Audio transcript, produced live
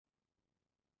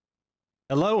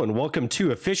Hello and welcome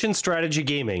to Efficient Strategy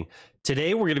Gaming.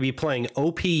 Today we're going to be playing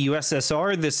OP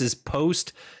USSR. This is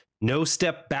post No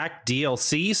Step Back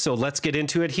DLC, so let's get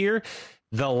into it here.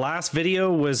 The last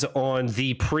video was on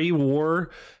the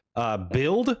pre-war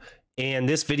build, and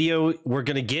this video we're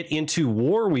going to get into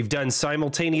war. We've done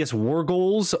simultaneous war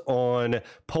goals on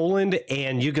Poland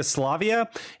and Yugoslavia,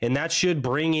 and that should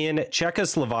bring in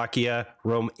Czechoslovakia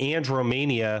and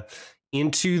Romania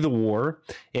into the war,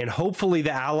 and hopefully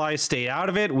the Allies stay out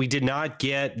of it. We did not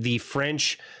get the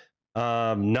French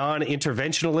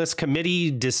non-interventionalist committee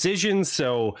decision,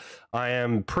 so I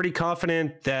am pretty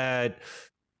confident that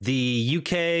the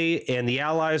UK and the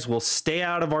Allies will stay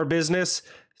out of our business.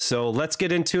 So let's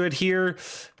get into it here.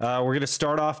 We're going to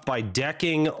start off by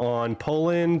decking on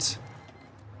Poland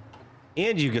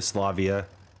and Yugoslavia.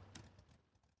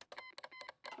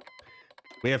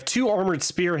 We have two armored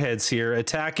spearheads here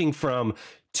attacking from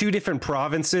two different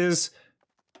provinces.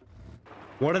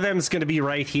 One of them is going to be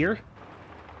right here.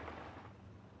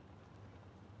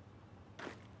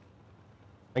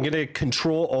 I'm going to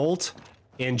control Alt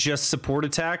and just support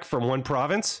attack from one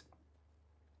province.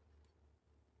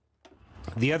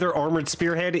 The other armored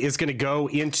spearhead is going to go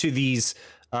into these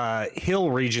hill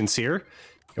regions here.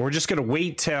 And we're just going to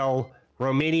wait till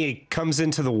Romania comes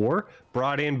into the war,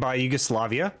 brought in by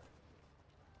Yugoslavia.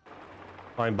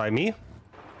 Fine by me.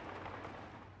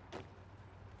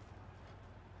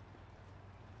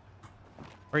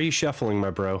 Why are you shuffling,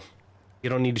 my bro? You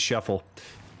don't need to shuffle.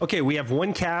 Okay, we have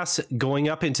one cast going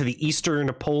up into the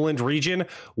eastern Poland region,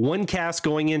 one cast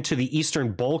going into the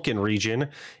eastern Balkan region,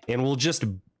 and we'll just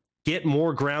get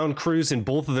more ground crews in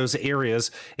both of those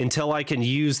areas until I can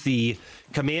use the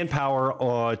command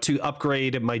power to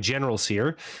upgrade my generals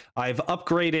here. I've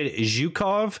upgraded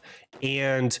Zhukov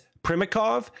and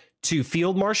Primakov to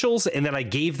field marshals, and then I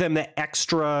gave them the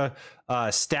extra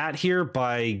stat here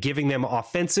by giving them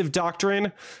offensive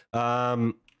doctrine.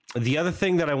 The other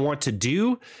thing that I want to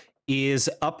do is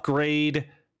upgrade.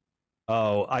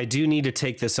 Oh, I do need to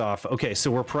take this off. Okay, so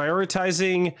we're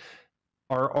prioritizing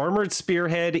our armored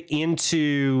spearhead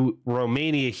into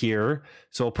Romania here.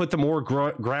 So I'll put the more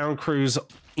ground crews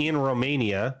in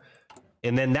Romania,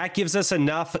 and then that gives us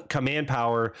enough command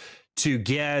power to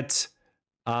get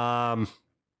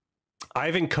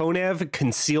Ivan Konev,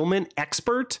 concealment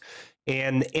expert,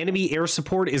 and enemy air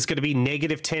support is going to be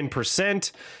negative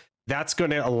 10%. That's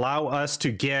going to allow us to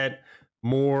get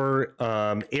more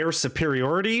air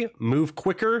superiority, move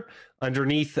quicker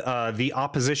underneath the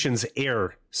opposition's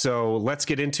air. So let's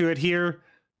get into it here.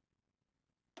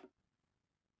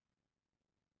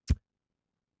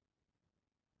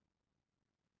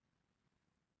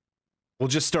 We'll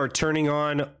just start turning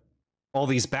on all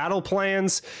these battle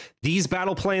plans. These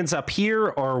battle plans up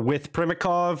here are with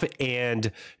Primakov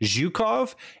and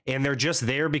Zhukov, and they're just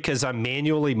there because I'm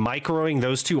manually microing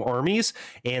those two armies,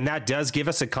 and that does give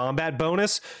us a combat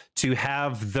bonus to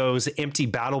have those empty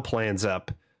battle plans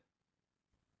up.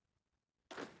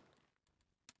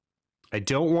 I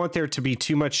don't want there to be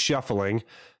too much shuffling,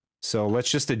 so let's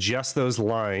just adjust those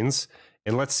lines,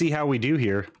 and let's see how we do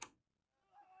here.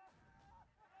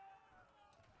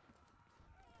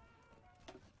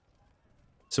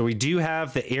 So we do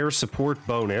have the air support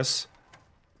bonus,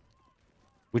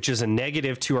 which is a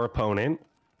negative to our opponent.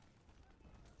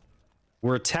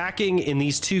 We're attacking in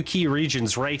these two key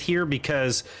regions right here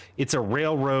because it's a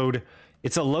railroad.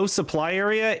 It's a low supply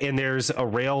area and there's a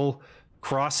rail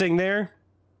crossing there.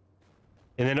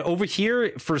 And then over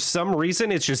here, for some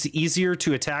reason, it's just easier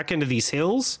to attack into these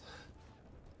hills.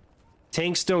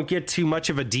 Tanks don't get too much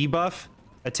of a debuff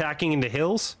attacking into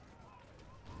hills.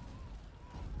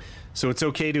 So it's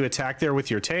okay to attack there with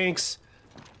your tanks.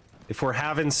 If we're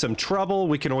having some trouble,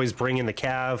 we can always bring in the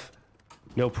cav.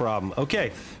 No problem.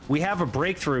 Okay, we have a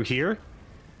breakthrough here.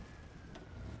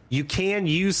 You can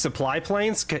use supply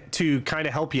planes to kind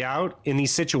of help you out in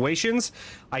these situations.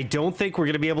 I don't think we're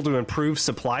going to be able to improve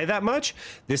supply that much.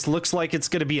 This looks like it's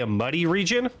going to be a muddy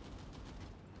region.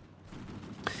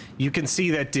 You can see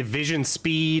that division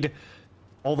speed,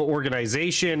 all the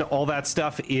organization, all that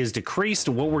stuff is decreased.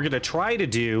 What we're going to try to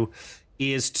do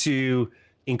is to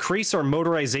increase our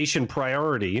motorization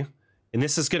priority. And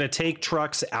this is going to take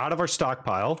trucks out of our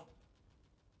stockpile.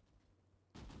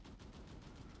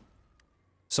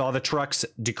 Saw the trucks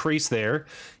decrease there.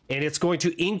 And it's going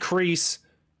to increase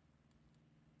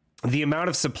the amount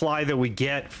of supply that we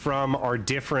get from our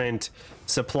different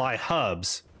supply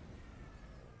hubs.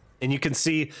 And you can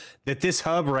see that this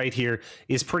hub right here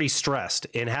is pretty stressed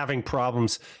and having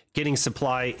problems getting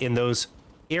supply in those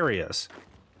areas.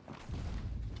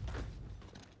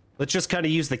 Let's just kind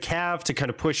of use the cav to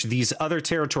kind of push these other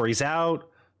territories out.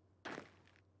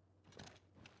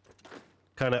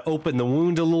 Kind of open the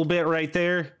wound a little bit right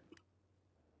there.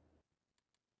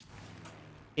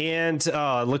 And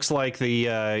looks like the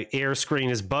air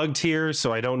screen is bugged here,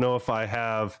 so I don't know if I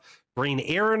have brain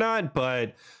air or not,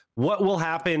 but what will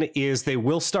happen is they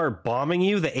will start bombing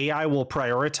you. The AI will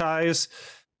prioritize.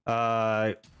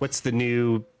 What's the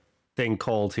new thing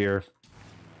called here?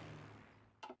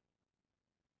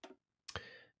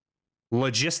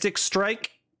 Logistics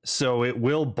strike. So it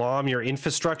will bomb your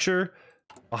infrastructure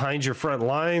behind your front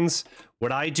lines.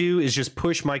 What I do is just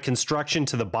push my construction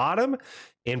to the bottom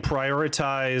and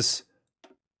prioritize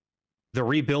the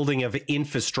rebuilding of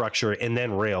infrastructure and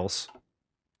then rails.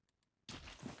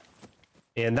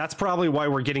 And that's probably why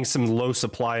we're getting some low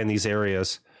supply in these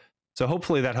areas. So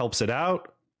hopefully that helps it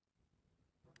out.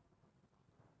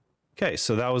 Okay,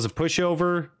 so that was a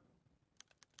pushover.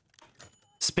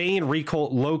 Spain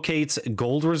locates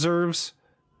gold reserves.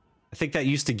 I think that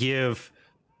used to give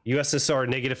USSR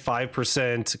negative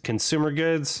 5% consumer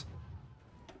goods.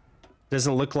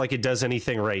 Doesn't look like it does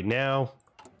anything right now.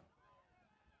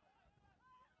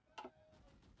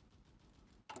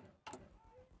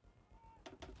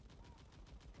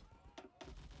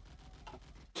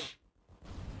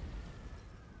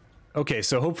 Okay,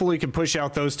 so hopefully we can push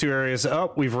out those two areas.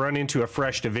 Oh, we've run into a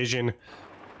fresh division.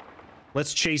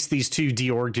 Let's chase these two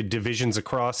deorged divisions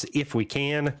across if we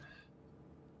can.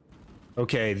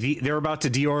 Okay, they're about to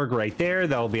deorg right there.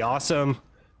 That'll be awesome.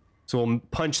 So we'll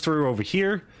punch through over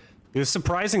here. It was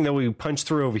surprising that we punched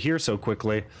through over here so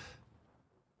quickly.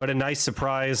 But a nice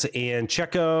surprise. And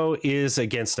Checo is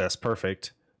against us.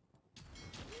 Perfect.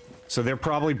 So they're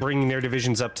probably bringing their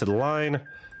divisions up to the line.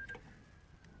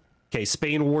 Okay,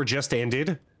 Spain war just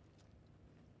ended.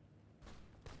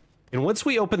 And once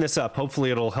we open this up, hopefully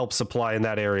it'll help supply in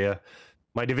that area.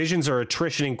 My divisions are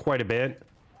attritioning quite a bit.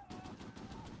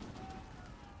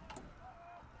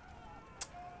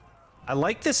 I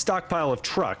like this stockpile of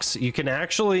trucks. You can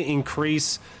actually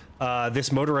increase this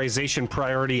motorization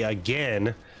priority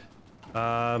again.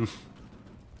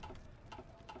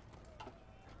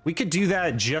 We could do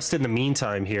that just in the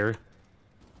meantime here.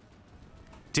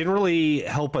 Didn't really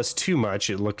help us too much,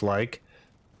 it looked like.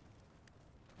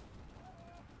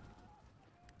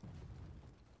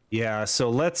 Yeah, so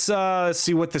let's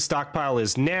see what the stockpile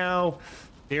is now.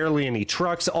 Barely any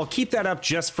trucks. I'll keep that up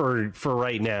just for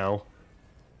right now,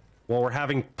 while we're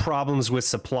having problems with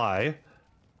supply.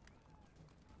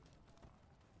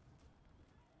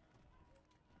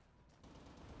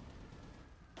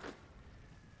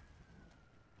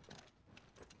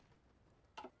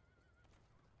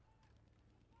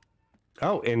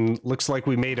 Oh, and looks like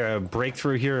we made a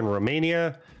breakthrough here in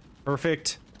Romania.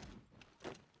 Perfect.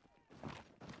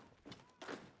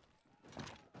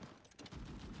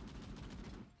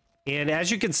 And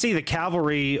as you can see, the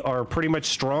cavalry are pretty much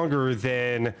stronger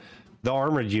than the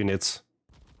armored units.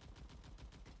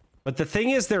 But the thing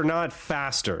is, they're not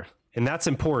faster, and that's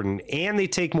important. And they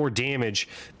take more damage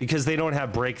because they don't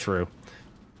have breakthrough.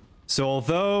 So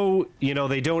although, you know,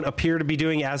 they don't appear to be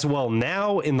doing as well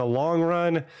now, in the long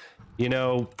run, you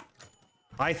know,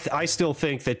 I still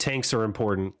think that tanks are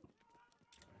important.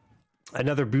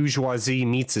 Another bourgeoisie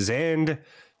meets his end.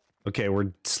 Okay,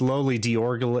 we're slowly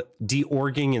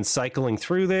deorging and cycling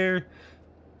through there.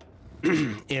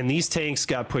 And these tanks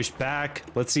got pushed back.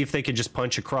 Let's see if they can just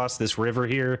punch across this river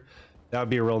here. That would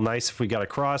be real nice if we got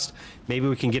across. Maybe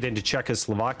we can get into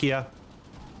Czechoslovakia.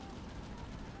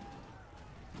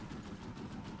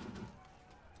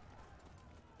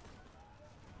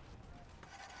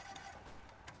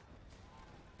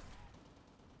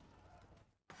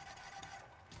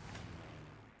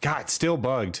 God, still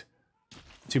bugged.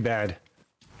 Too bad.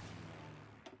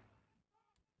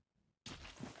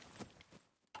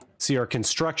 See our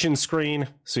construction screen.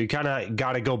 So you kind of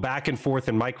got to go back and forth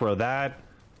and micro that.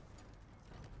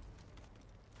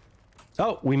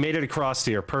 Oh, we made it across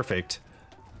here. Perfect.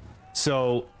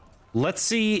 So let's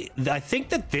see. I think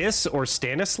that this or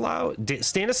Stanislaw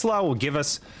will give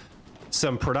us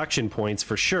some production points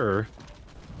for sure.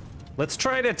 Let's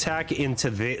try to attack into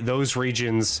those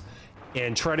regions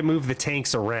and try to move the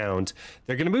tanks around.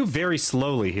 They're going to move very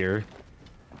slowly here.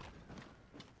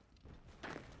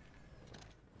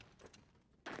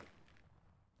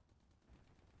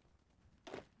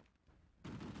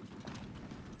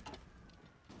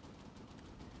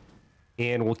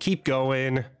 And we'll keep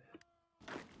going.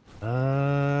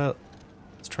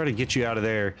 Let's try to get you out of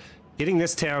there. Getting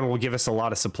this town will give us a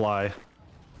lot of supply.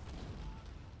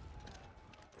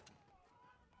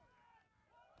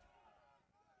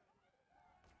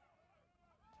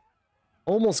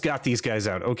 Almost got these guys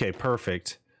out. Okay,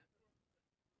 perfect.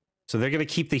 So they're going to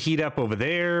keep the heat up over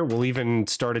there. We'll even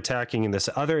start attacking in this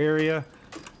other area.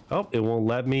 Oh, it won't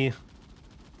let me.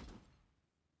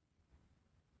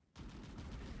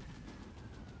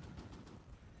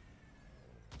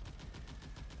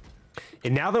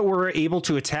 And now that we're able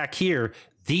to attack here,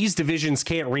 these divisions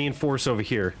can't reinforce over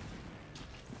here.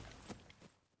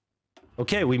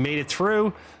 Okay, we made it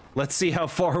through. Let's see how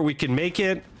far we can make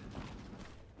it.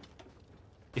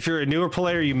 If you're a newer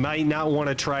player, you might not want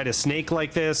to try to snake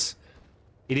like this.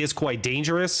 It is quite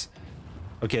dangerous.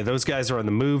 Okay, those guys are on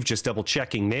the move, just double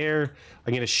checking there.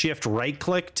 I'm going to shift right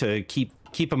click to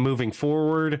keep them moving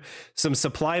forward. Some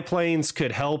supply planes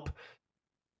could help.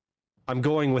 I'm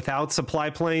going without supply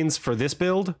planes for this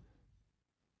build.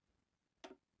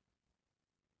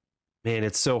 Man,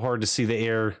 it's so hard to see the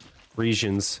air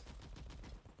regions.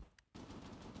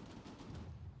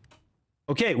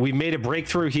 Okay, we made a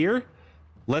breakthrough here.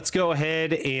 Let's go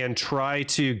ahead and try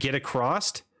to get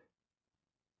across.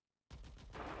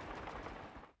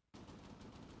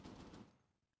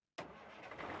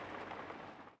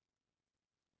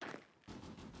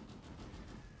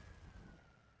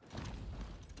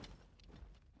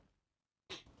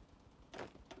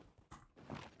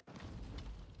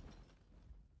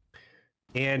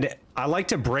 And I like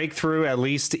to break through at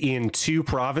least in 2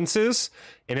 provinces.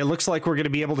 And it looks like we're going to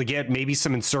be able to get maybe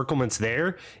some encirclements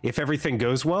there if everything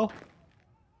goes well.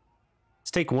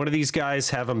 Let's take one of these guys,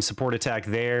 have them support attack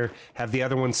there, have the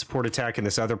other one support attack in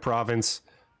this other province.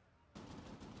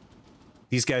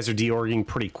 These guys are deorging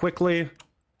pretty quickly.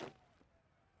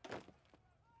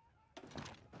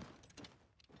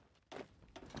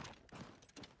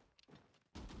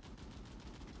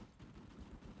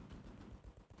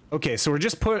 Okay, so we're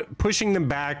just pushing them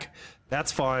back. That's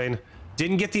fine.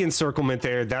 Didn't get the encirclement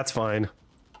there. That's fine.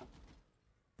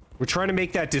 We're trying to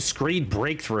make that discrete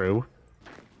breakthrough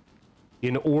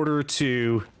in order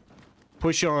to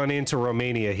push on into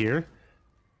Romania here,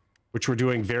 which we're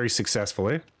doing very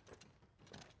successfully.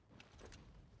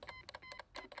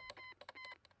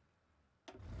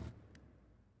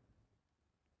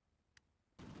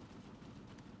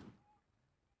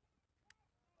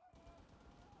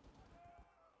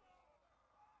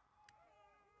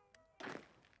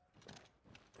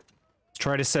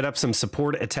 Try to set up some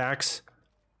support attacks.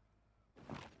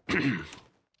 And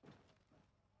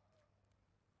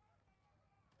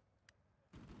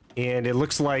it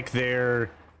looks like their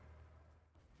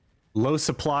low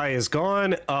supply is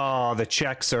gone. Oh, the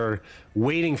Czechs are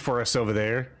waiting for us over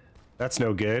there. That's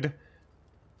no good.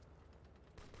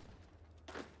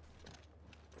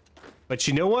 But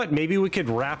you know what? Maybe we could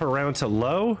wrap around to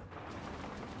low.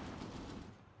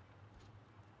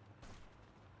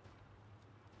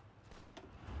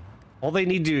 All they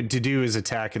need to do is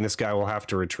attack, and this guy will have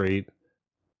to retreat.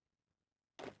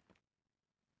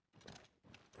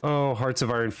 Oh, Hearts of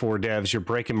Iron 4 devs, you're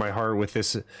breaking my heart with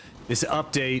this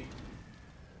update.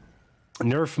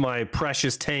 Nerf my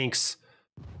precious tanks.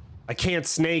 I can't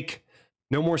snake.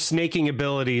 No more snaking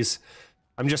abilities.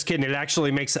 I'm just kidding. It actually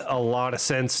makes a lot of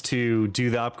sense to do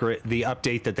the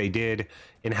update that they did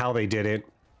and how they did it.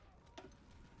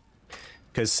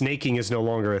 Because snaking is no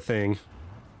longer a thing.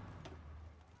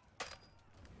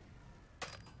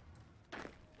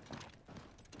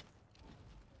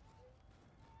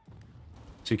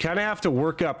 So you kind of have to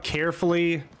work up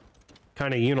carefully,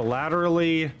 kind of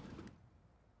unilaterally,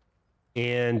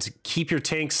 and keep your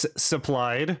tanks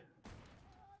supplied.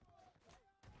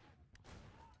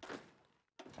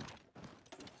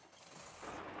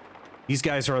 These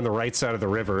guys are on the right side of the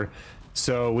river,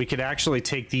 so we could actually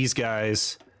take these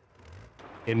guys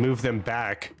and move them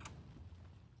back.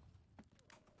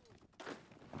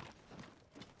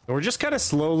 And we're just kind of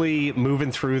slowly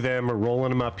moving through them or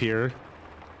rolling them up here.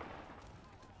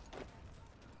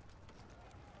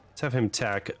 Let's have him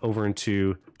tack over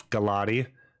into Galati.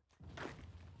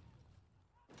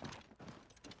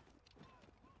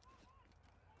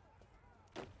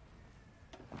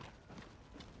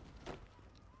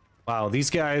 Wow, these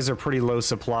guys are pretty low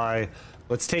supply.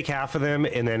 Let's take half of them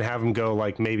and then have them go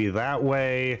like maybe that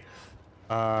way.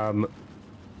 Let's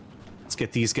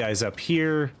get these guys up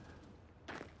here.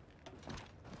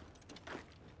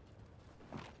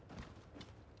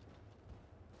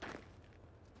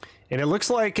 And it looks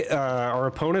like our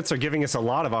opponents are giving us a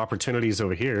lot of opportunities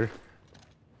over here.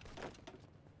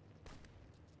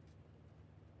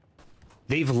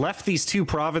 They've left these 2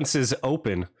 provinces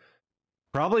open.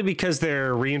 Probably because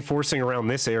they're reinforcing around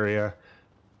this area.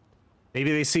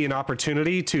 Maybe they see an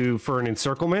opportunity for an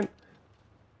encirclement.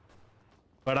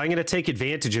 But I'm going to take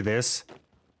advantage of this.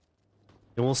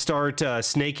 And we'll start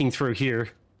snaking through here.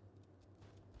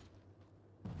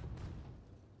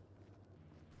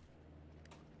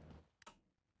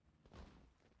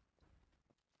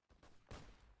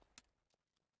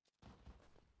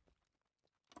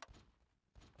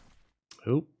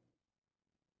 Oh.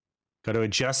 Got to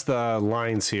adjust the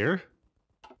lines here.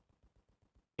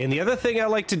 And the other thing I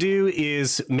like to do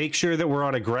is make sure that we're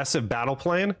on aggressive battle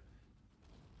plan.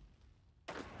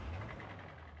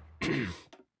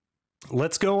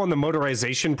 Let's go on the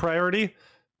motorization priority.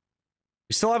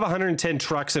 We still have 110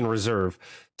 trucks in reserve.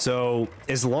 So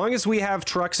as long as we have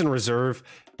trucks in reserve,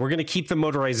 we're going to keep the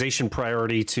motorization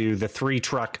priority to the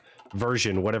 3-truck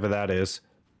version, whatever that is.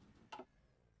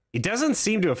 It doesn't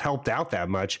seem to have helped out that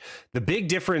much. The big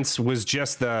difference was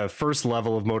just the first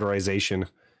level of motorization.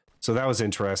 So that was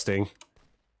interesting.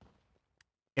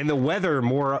 And the weather,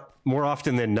 more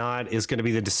often than not, is going to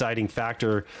be the deciding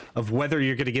factor of whether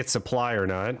you're going to get supply or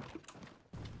not.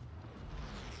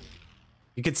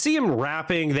 You can see him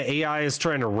wrapping. The AI is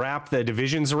trying to wrap the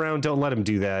divisions around. Don't let him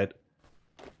do that.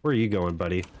 Where are you going,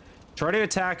 buddy? Try to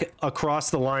attack across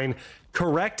the line.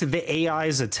 Correct the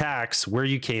AI's attacks where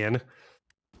you can.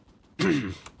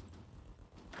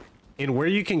 And where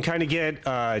you can kind of get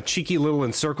cheeky little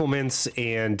encirclements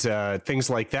and things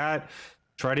like that,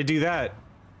 try to do that.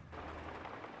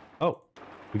 Oh,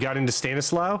 we got into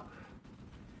Stanislaw.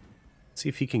 Let's see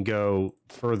if he can go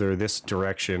further this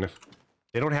direction.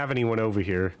 They don't have anyone over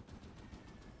here.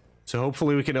 So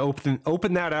hopefully we can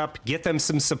open that up, get them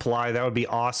some supply. That would be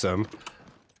awesome.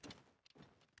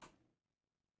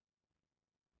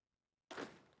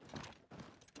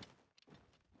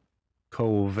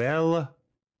 Kovel.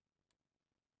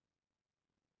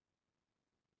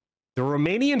 The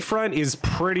Romanian front is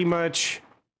pretty much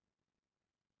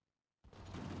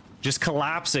just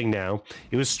collapsing now.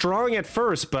 It was strong at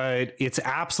first, but it's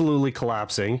absolutely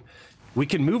collapsing. We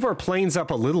can move our planes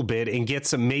up a little bit and get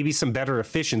some, maybe some better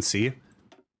efficiency.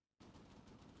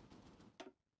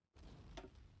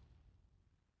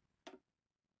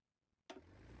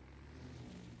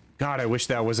 God, I wish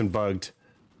that wasn't bugged.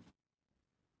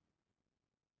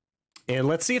 And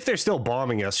let's see if they're still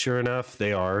bombing us. Sure enough,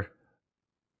 they are.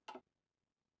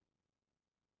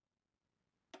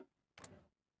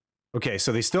 Okay,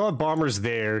 so they still have bombers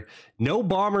there. No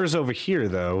bombers over here,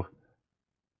 though.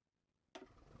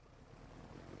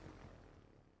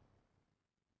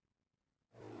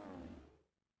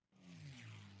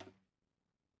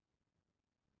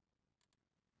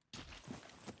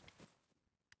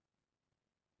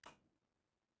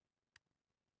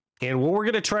 And what we're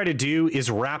going to try to do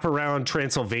is wrap around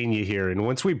Transylvania here. And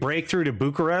once we break through to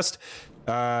Bucharest,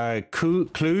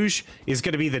 Cluj is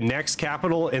going to be the next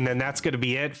capital, and then that's going to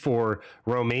be it for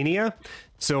Romania.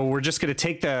 So we're just going to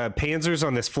take the panzers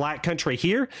on this flat country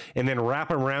here and then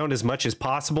wrap around as much as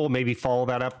possible, maybe follow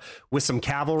that up with some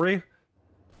cavalry.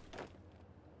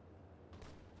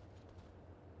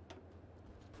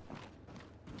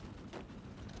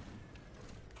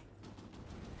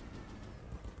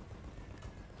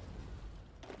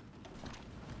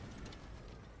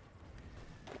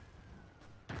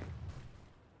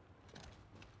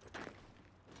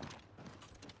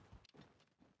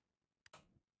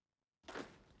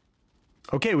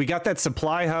 Okay, we got that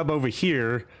supply hub over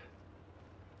here.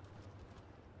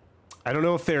 I don't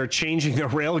know if they're changing the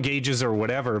rail gauges or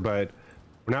whatever, but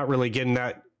we're not really getting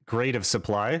that great of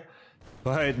supply.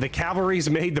 But the cavalry's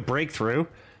made the breakthrough.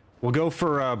 We'll go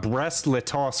for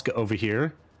Brest-Litovsk over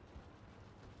here.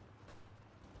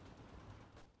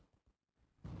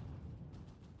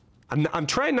 I'm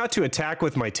trying not to attack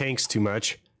with my tanks too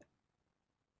much.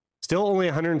 Still only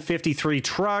 153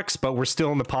 trucks, but we're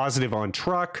still in the positive on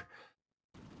truck.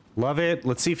 Love it.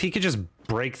 Let's see if he could just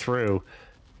break through.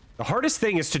 The hardest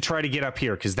thing is to try to get up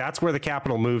here, because that's where the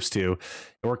capital moves to.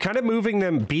 And we're kind of moving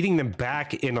them, beating them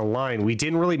back in a line. We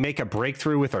didn't really make a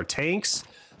breakthrough with our tanks.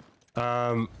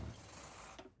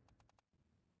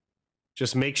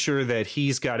 Just make sure that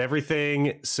he's got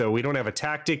everything. So we don't have a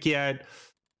tactic yet.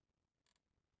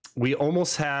 We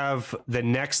almost have the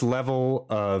next level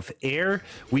of air.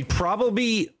 We'd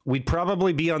probably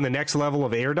be on the next level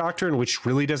of air doctrine, which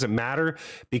really doesn't matter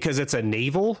because it's a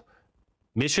naval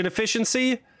mission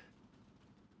efficiency.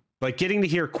 But getting to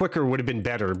here quicker would have been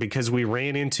better because we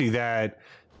ran into that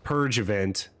purge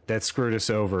event that screwed us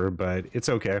over, but it's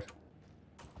okay.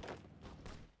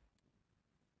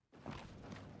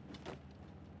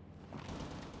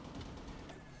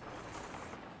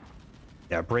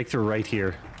 Yeah, breakthrough right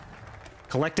here.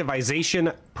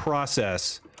 Collectivization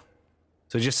process.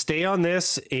 So just stay on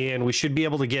this and we should be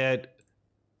able to get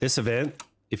this event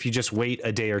if you just wait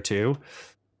a day or two.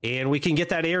 And we can get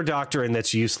that air doctrine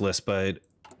that's useless, but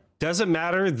doesn't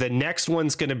matter. The next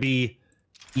one's going to be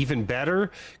even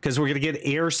better because we're going to get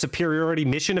air superiority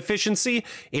mission efficiency,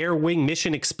 air wing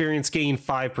mission experience gain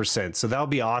 5%. So that'll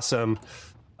be awesome.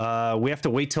 We have to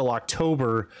wait till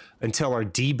October until our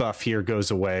debuff here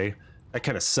goes away. That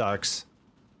kind of sucks.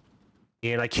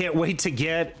 And I can't wait to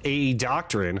get a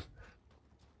doctrine.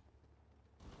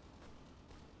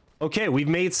 Okay, we've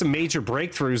made some major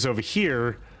breakthroughs over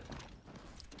here.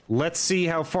 Let's see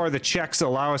how far the Czechs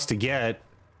allow us to get.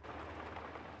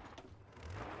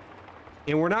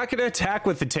 And we're not going to attack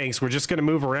with the tanks. We're just going to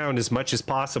move around as much as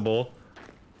possible.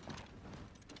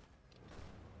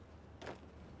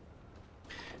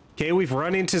 Okay, we've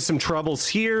run into some troubles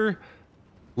here.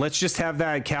 Let's just have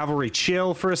that cavalry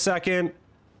chill for a second.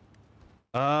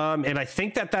 And I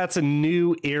think that that's a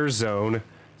new air zone.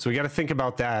 So we got to think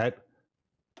about that.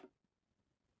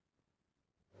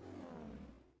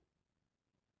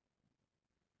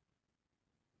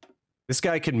 This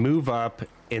guy can move up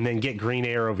and then get green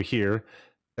air over here.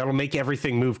 That'll make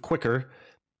everything move quicker.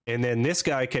 And then this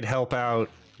guy could help out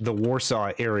the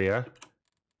Warsaw area.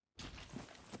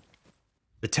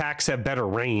 The tanks have better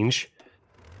range.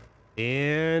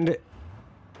 And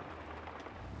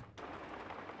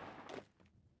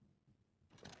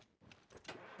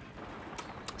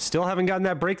still haven't gotten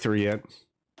that breakthrough yet.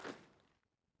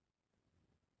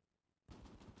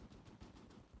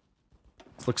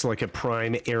 This looks like a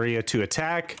prime area to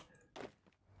attack.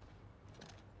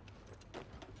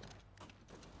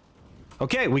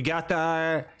 Okay, we got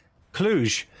the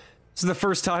Cluj. This is the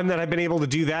first time that I've been able to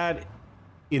do that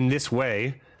in this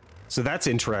way. So that's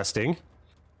interesting.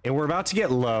 And we're about to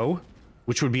get low,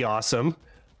 which would be awesome.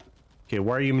 Okay,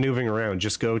 why are you maneuvering around?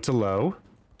 Just go to low.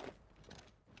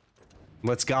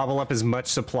 Let's gobble up as much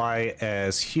supply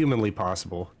as humanly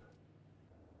possible.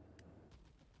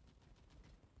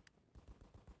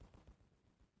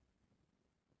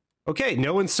 Okay,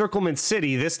 no encirclement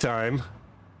city this time.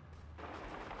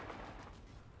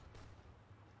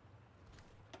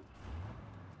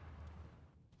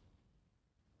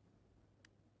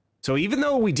 So even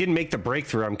though we didn't make the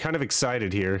breakthrough, I'm kind of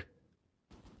excited here.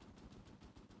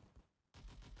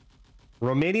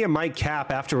 Romania might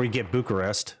cap after we get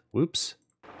Bucharest. Whoops.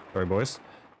 Sorry, boys.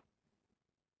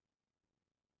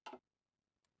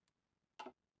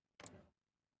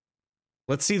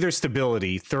 Let's see their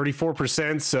stability.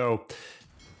 34%, so...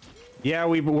 yeah,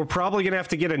 we're probably going to have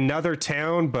to get another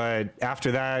town, but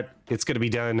after that, it's going to be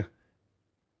done.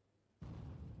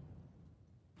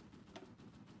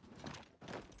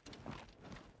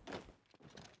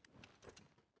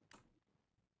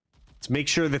 Let's make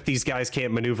sure that these guys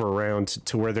can't maneuver around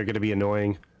to where they're going to be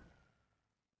annoying.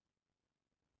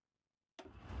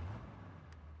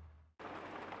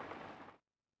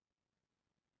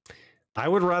 I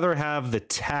would rather have the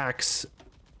tax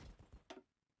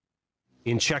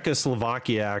in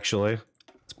Czechoslovakia, actually.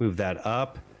 Let's move that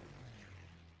up.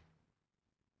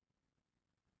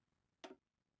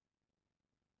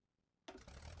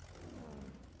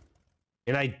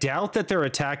 And I doubt that they're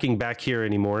attacking back here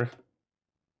anymore.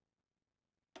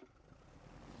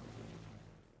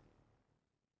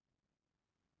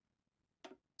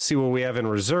 See what we have in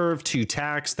reserve. 2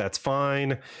 tax, that's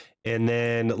fine. And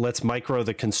then let's micro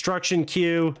the construction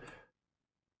queue.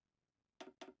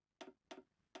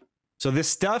 So this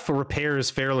stuff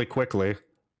repairs fairly quickly.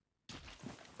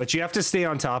 But you have to stay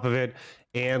on top of it.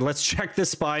 And let's check the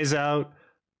spies out.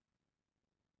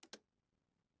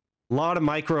 A lot of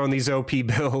micro on these OP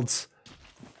builds.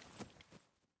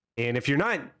 And if you're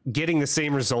not getting the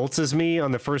same results as me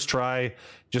on the first try,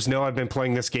 just know I've been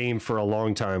playing this game for a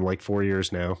long time, like 4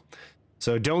 years now.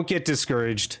 So don't get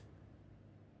discouraged.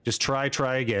 Just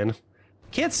try again.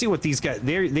 Can't see what these guys...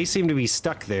 They seem to be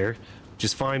stuck there, which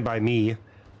is fine by me.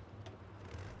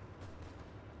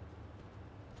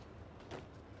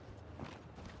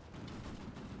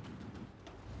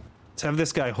 Let's have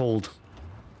this guy hold.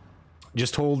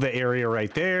 Just hold the area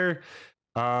right there.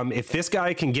 If this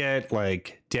guy can get,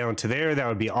 like, down to there, that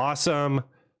would be awesome.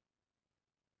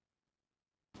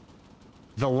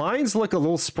 The lines look a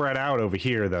little spread out over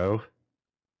here, though.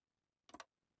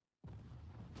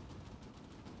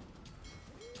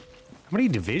 How many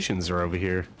divisions are over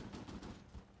here?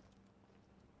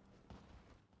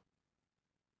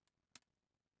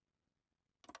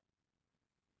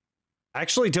 I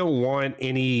actually don't want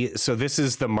any... So this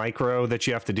is the micro that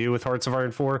you have to do with Hearts of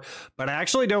Iron 4. But I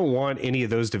actually don't want any of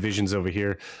those divisions over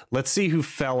here. Let's see who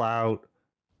fell out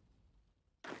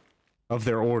of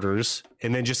their orders.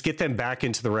 And then just get them back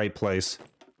into the right place.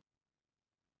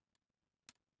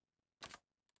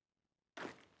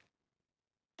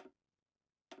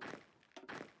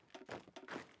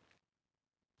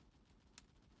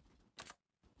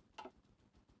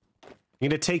 I'm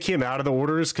going to take him out of the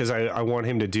orders because I want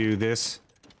him to do this.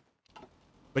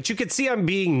 But you can see I'm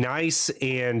being nice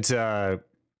and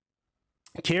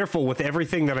careful with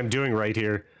everything that I'm doing right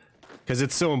here because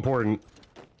it's so important.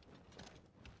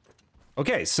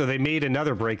 Okay, so they made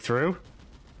another breakthrough.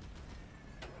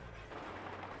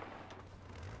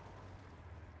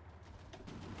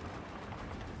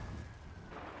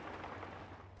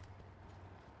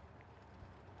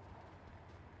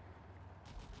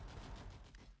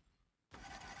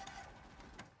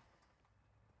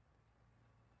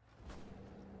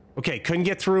 Okay, couldn't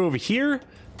get through over here,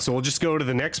 so we'll just go to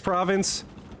the next province.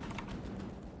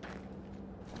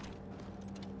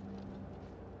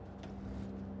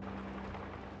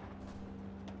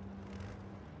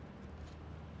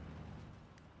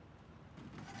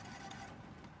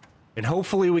 And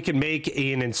hopefully we can make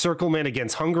an encirclement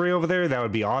against Hungary over there. That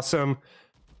would be awesome.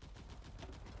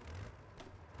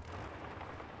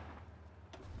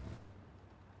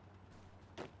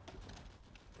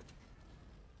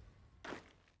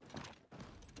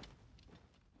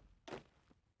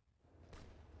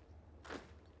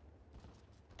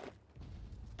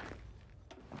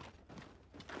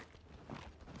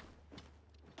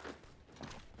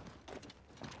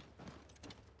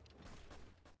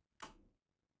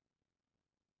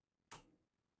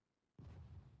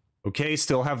 Okay,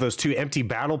 still have those 2 empty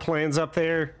battle plans up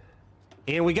there.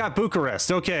 And we got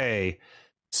Bucharest. Okay.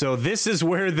 So this is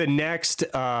where the next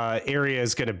area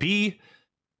is going to be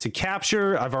to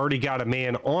capture. I've already got a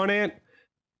man on it.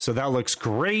 So that looks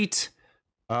great.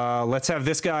 Let's have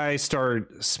this guy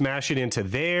start smashing into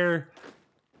there.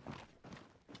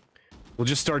 We'll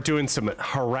just start doing some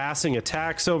harassing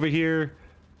attacks over here.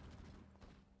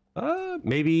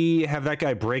 Maybe have that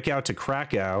guy break out to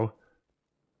Krakow.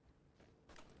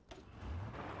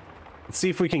 Let's see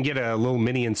if we can get a little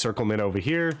mini encirclement over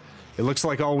here. It looks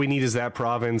like all we need is that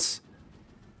province.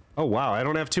 Oh, wow. I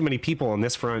don't have too many people on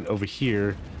this front over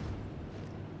here.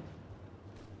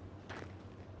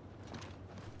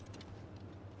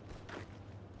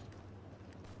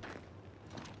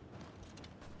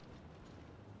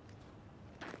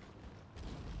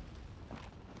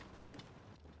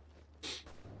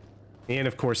 And,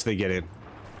 of course, they get it.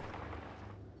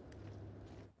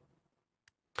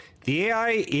 The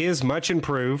AI is much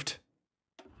improved.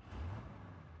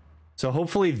 So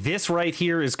hopefully this right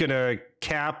here is going to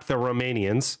cap the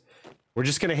Romanians. We're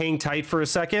just going to hang tight for a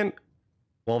second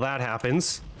while that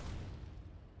happens.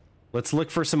 Let's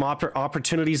look for some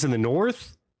opportunities in the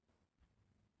north.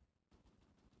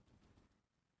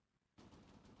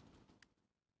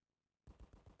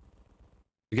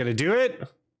 You going to do it?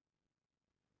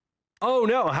 Oh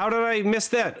no, how did I miss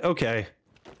that? Okay.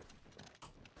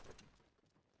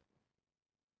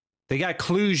 They got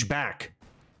Cluj back.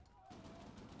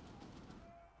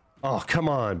 Oh, come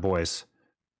on, boys.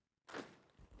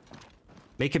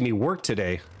 Making me work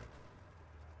today.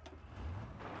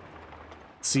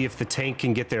 Let's see if the tank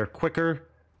can get there quicker.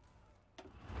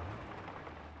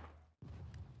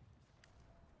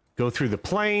 Go through the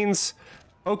plains.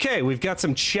 Okay, we've got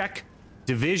some Czech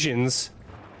divisions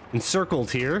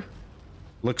encircled here.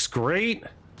 Looks great.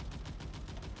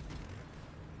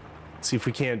 See if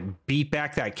we can't beat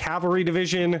back that cavalry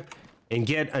division and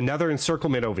get another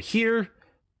encirclement over here.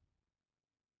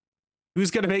 Who's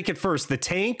going to make it first, the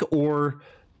tank or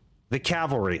the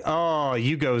cavalry? Oh,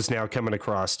 Yugo's now coming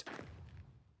across.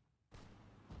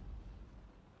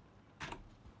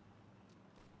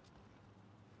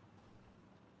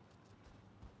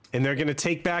 And they're going to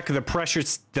take back the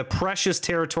precious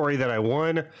territory that I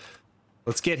won.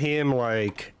 Let's get him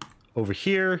like over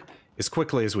here as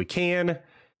quickly as we can.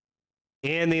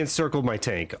 And they encircled my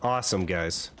tank. Awesome,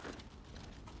 guys.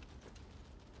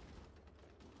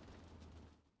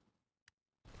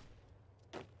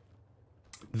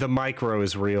 The micro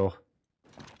is real.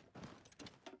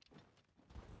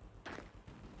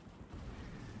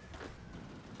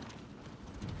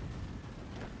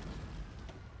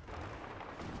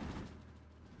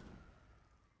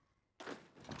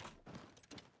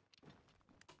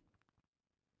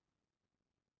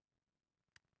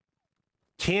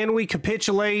 Can we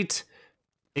capitulate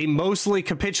a mostly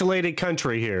capitulated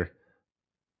country here?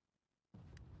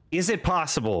 Is it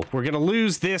possible? We're going to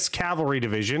lose this cavalry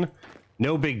division.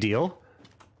 No big deal.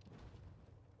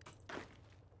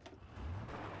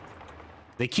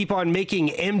 They keep on making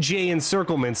MJ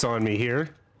encirclements on me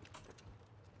here.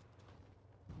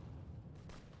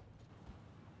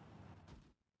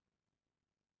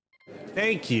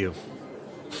 Thank you.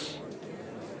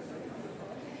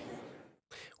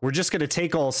 We're just going to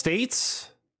take all states.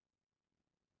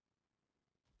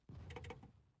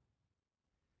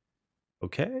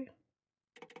 Okay.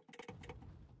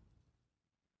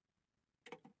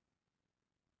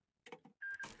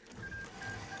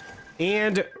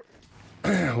 And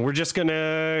we're just going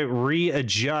to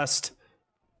readjust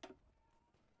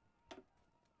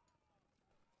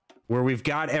where we've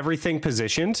got everything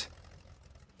positioned.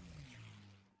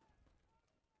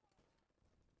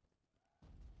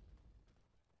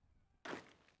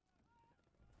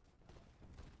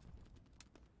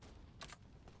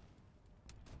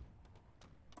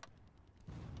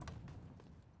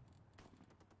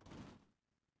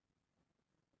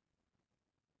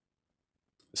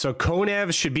 So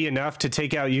Konev should be enough to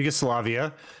take out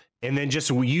Yugoslavia, and then just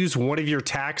use one of your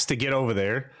tacks to get over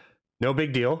there. No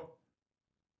big deal.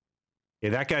 Yeah,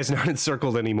 that guy's not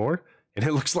encircled anymore, and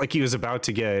it looks like he was about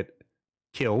to get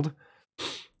killed.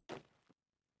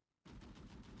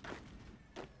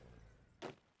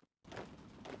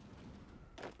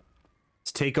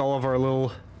 Let's take all of our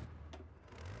little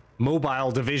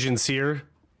mobile divisions here.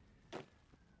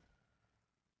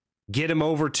 Get him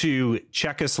over to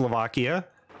Czechoslovakia.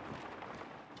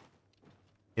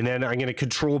 And then I'm going to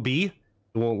control B.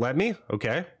 It won't let me.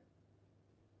 Okay.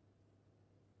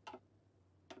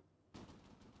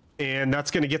 And that's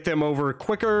going to get them over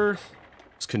quicker.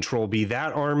 Let's control B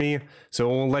that army. So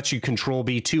it won't let you control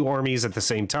B two armies at the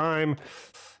same time.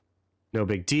 No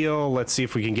big deal. Let's see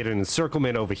if we can get an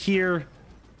encirclement over here.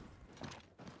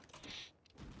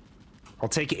 I'll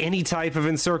take any type of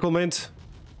encirclement.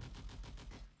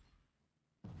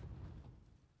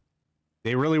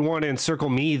 They really want to encircle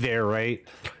me there, right?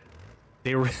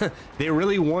 They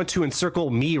really want to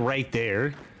encircle me right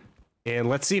there. And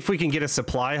let's see if we can get a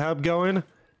supply hub going.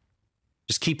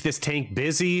 Just keep this tank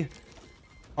busy.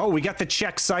 Oh, we got the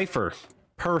Czech cipher.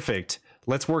 Perfect.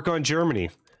 Let's work on Germany.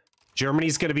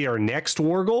 Germany's going to be our next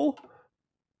war goal.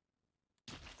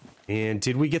 And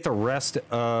did we get the rest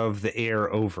of the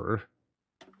air over?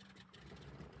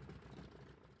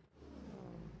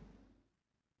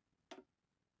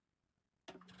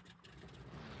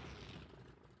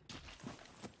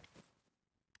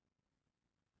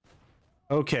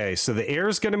 Okay, so the air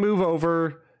is going to move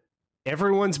over.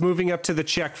 Everyone's moving up to the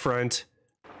Czech front.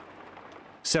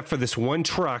 Except for this one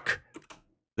truck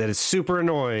that is super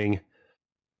annoying.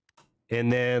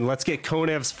 And then let's get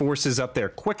Konev's forces up there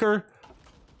quicker.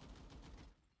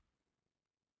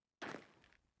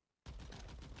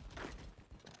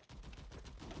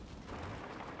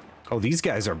 Oh, these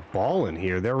guys are balling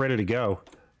here. They're ready to go.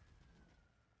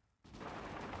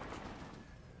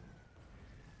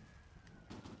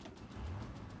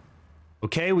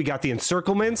 Okay, we got the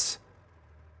encirclements.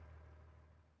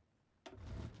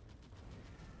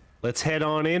 Let's head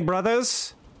on in,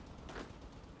 brothers.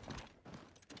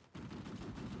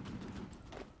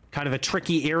 Kind of a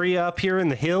tricky area up here in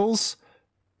the hills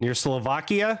near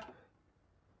Slovakia.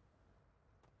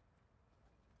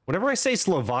 Whenever I say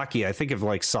Slovakia, I think of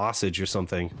like sausage or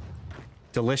something.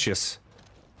 Delicious.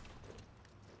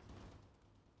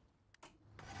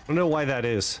 I don't know why that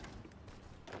is.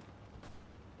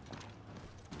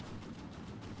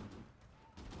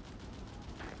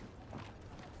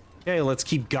 Okay, let's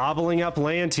keep gobbling up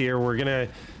land here. We're gonna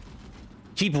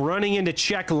keep running into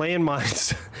Czech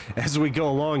landmines as we go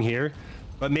along here.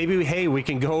 But maybe, hey, we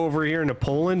can go over here into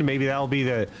Poland. Maybe that'll be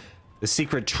the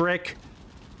secret trick.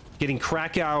 Getting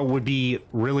Krakow would be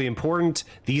really important.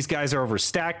 These guys are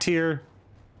overstacked here.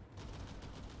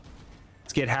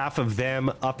 Let's get half of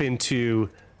them up into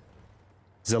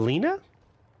Zelina.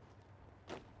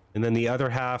 And then the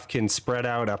other half can spread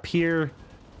out up here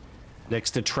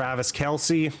next to Travis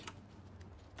Kelsey.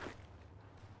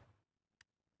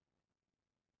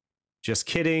 Just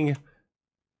kidding.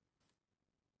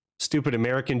 Stupid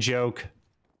American joke.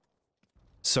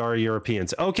 Sorry,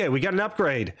 Europeans. Okay, we got an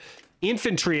upgrade.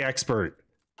 Infantry expert.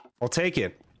 I'll take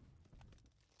it.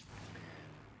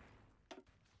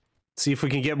 See if we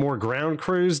can get more ground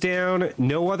crews down.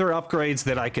 No other upgrades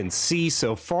that I can see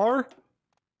so far.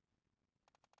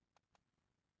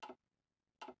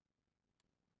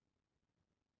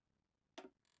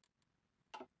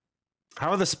 How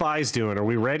are the spies doing? Are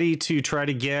we ready to try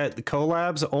to get the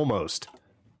collabs? Almost.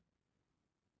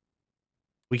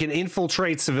 We can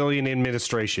infiltrate civilian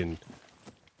administration.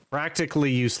 Practically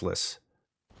useless.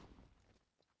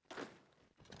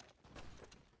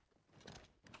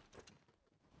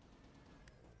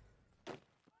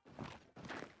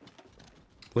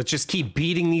 Let's just keep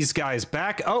beating these guys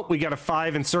back. Oh, we got a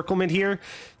 5 encirclement here.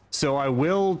 So I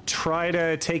will try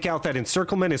to take out that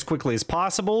encirclement as quickly as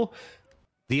possible.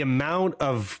 The amount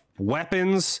of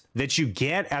weapons that you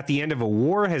get at the end of a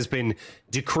war has been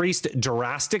decreased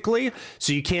drastically.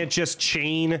 So you can't just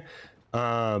chain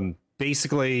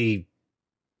basically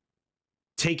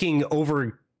taking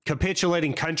over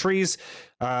capitulating countries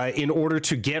in order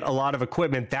to get a lot of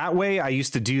equipment that way. I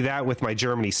used to do that with my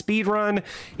Germany speed run.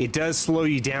 It does slow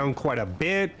you down quite a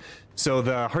bit. So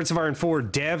the Hearts of Iron 4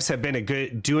 devs have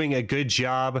been doing a good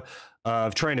job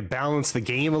of trying to balance the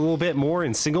game a little bit more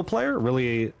in single player.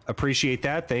 Really appreciate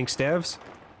that. Thanks, devs.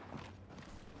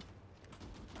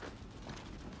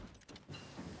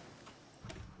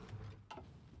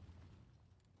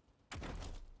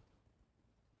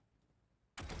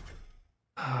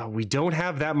 We don't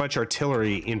have that much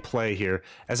artillery in play here.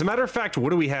 As a matter of fact, what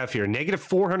do we have here? Negative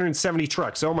 470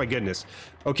 trucks. Oh my goodness.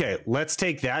 Okay, let's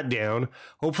take that down.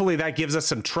 Hopefully that gives us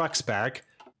some trucks back.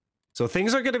 So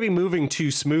things are going to be moving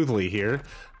too smoothly here.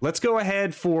 Let's go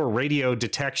ahead for radio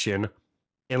detection.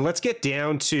 And let's get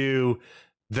down to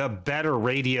the better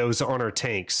radios on our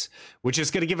tanks, which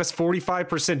is going to give us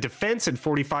 45% defense and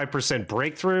 45%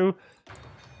 breakthrough.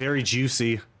 Very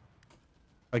juicy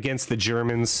against the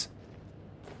Germans,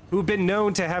 who've been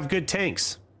known to have good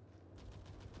tanks.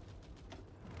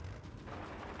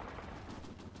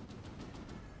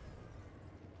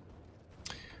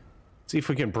 See if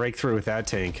we can break through with that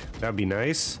tank. That'd be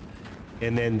nice.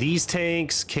 And then these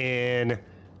tanks can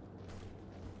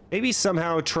maybe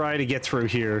somehow try to get through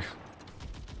here.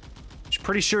 I'm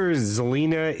pretty sure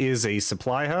Zelina is a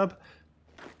supply hub.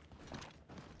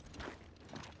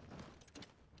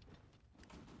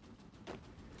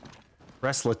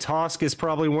 Brest-Litovsk is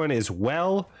probably one as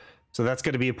well. So that's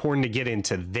going to be important to get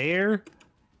into there.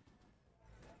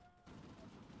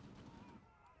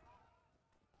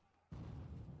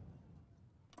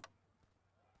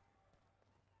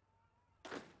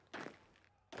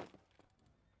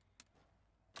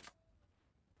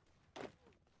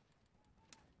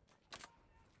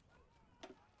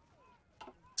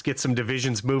 Let's get some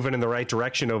divisions moving in the right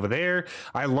direction over there.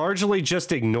 I largely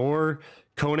just ignore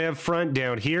Konev front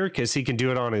down here because he can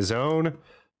do it on his own.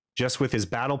 Just with his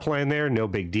battle plan there, no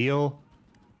big deal.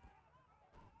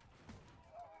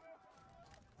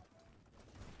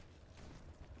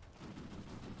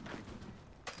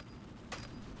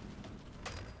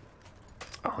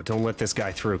 Oh, don't let this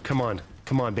guy through. Come on.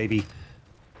 Come on, baby.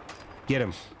 Get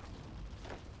him.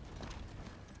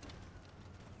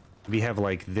 We have,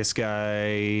 like, this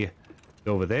guy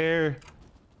over there.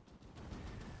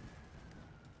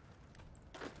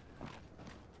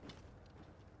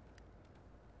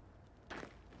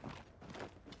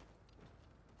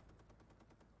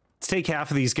 Let's take half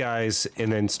of these guys and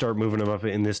then start moving them up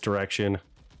in this direction.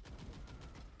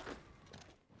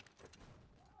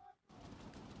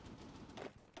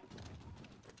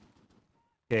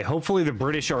 Okay, hopefully the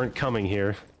British aren't coming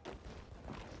here,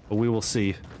 but we will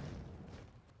see.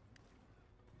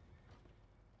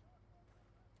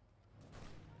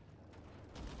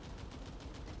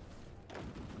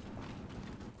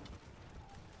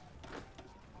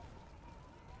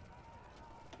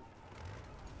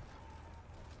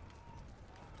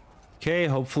 Okay,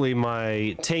 hopefully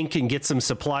my tank can get some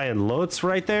supply and loads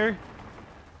right there.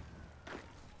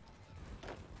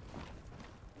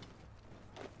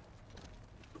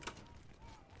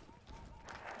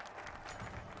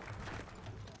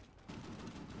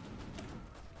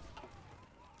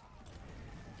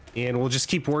 And we'll just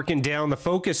keep working down the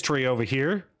focus tree over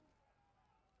here.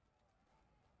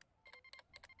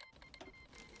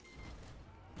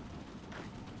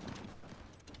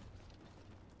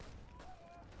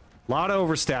 A lot of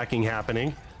overstacking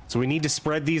happening, so we need to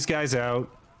spread these guys out.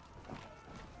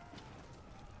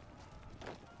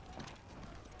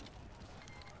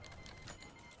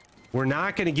 We're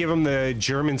not going to give them the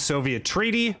German-Soviet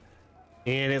treaty,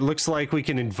 and it looks like we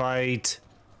can invite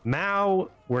Mao.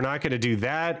 We're not going to do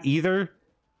that either.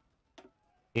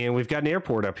 And we've got an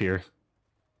airport up here.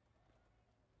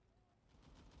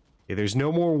 Okay, there's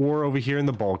no more war over here in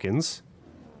the Balkans.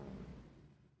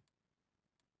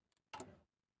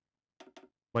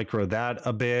 Micro that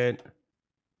a bit.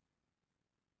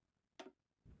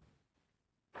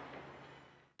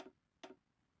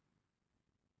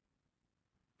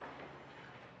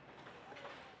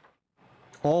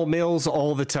 All mills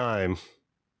all the time.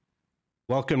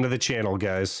 Welcome to the channel,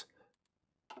 guys.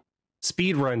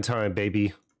 Speed run time,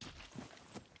 baby.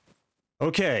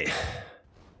 Okay.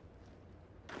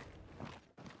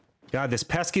 God, this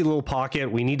pesky little pocket.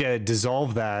 We need to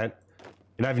dissolve that.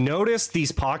 And I've noticed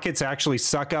these pockets actually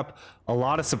suck up a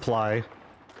lot of supply.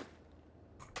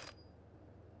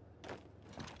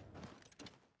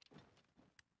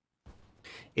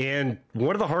 And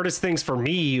one of the hardest things for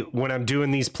me when I'm doing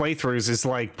these playthroughs is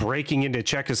like breaking into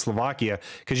Czechoslovakia,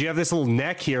 because you have this little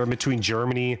neck here between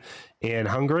Germany and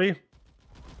Hungary.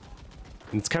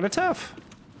 And it's kind of tough.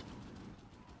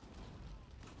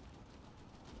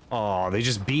 Oh, they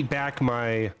just beat back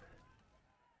my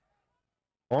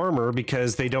armor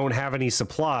because they don't have any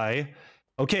supply.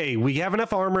 Okay, we have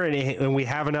enough armor and we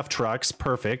have enough trucks.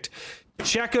 Perfect.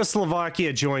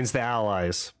 Czechoslovakia joins the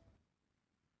Allies.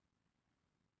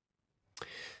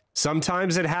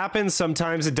 Sometimes it happens,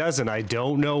 sometimes it doesn't. I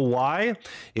don't know why.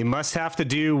 It must have to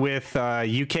do with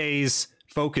UK's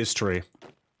focus tree.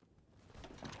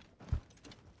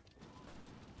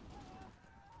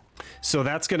 So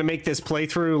that's going to make this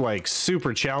playthrough like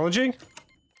super challenging.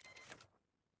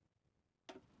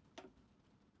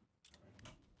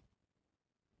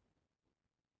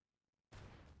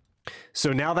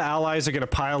 So now the Allies are going to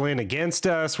pile in against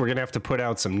us. We're going to have to put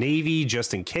out some Navy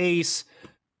just in case.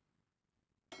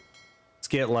 Let's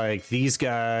get like these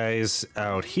guys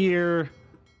out here.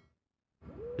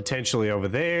 Potentially over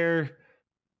there.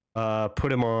 Put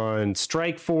them on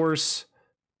strike force.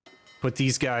 Put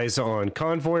these guys on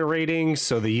convoy rating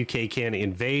so the UK can't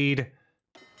invade.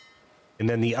 And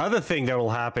then the other thing that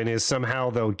will happen is somehow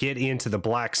they'll get into the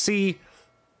Black Sea,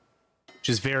 which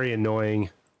is very annoying.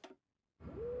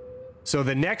 So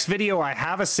the next video, I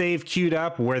have a save queued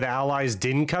up where the Allies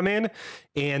didn't come in,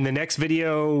 and the next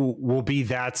video will be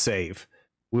that save.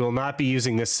 We will not be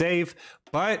using this save,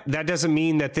 but that doesn't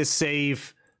mean that this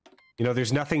save, you know,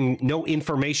 there's nothing, no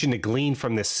information to glean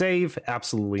from this save.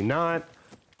 Absolutely not.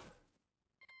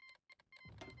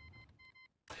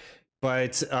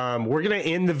 But we're going to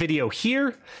end the video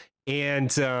here.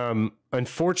 And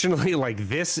unfortunately, like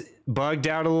this bugged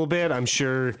out a little bit. I'm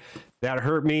sure that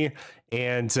hurt me.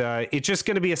 And it's just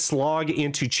going to be a slog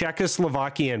into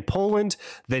Czechoslovakia and Poland.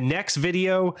 The next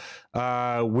video,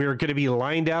 we're going to be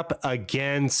lined up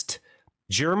against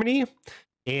Germany.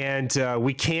 And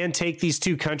we can take these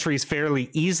two countries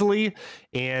fairly easily.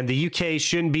 And the UK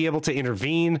shouldn't be able to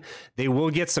intervene. They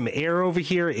will get some air over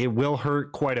here. It will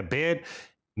hurt quite a bit.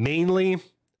 Mainly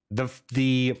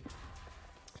the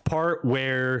part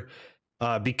where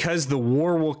because the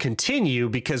war will continue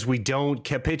because we don't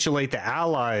capitulate the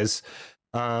Allies,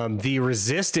 the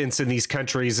resistance in these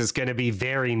countries is going to be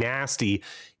very nasty,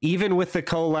 even with the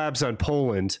collabs on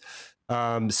Poland.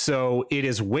 So it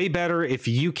is way better if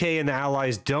UK and the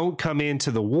Allies don't come into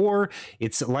the war.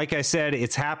 It's like I said,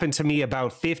 it's happened to me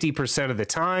about 50% of the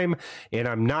time, and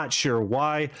I'm not sure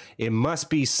why. It must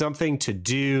be something to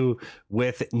do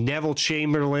with Neville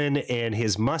Chamberlain and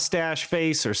his mustache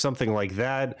face or something like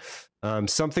that.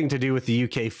 Something to do with the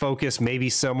UK focus. Maybe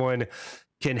someone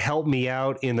can help me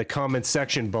out in the comment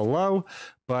section below.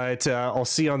 But I'll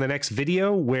see you on the next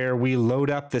video where we load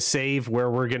up the save where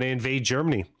we're going to invade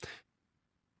Germany.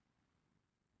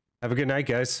 Have a good night,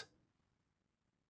 guys.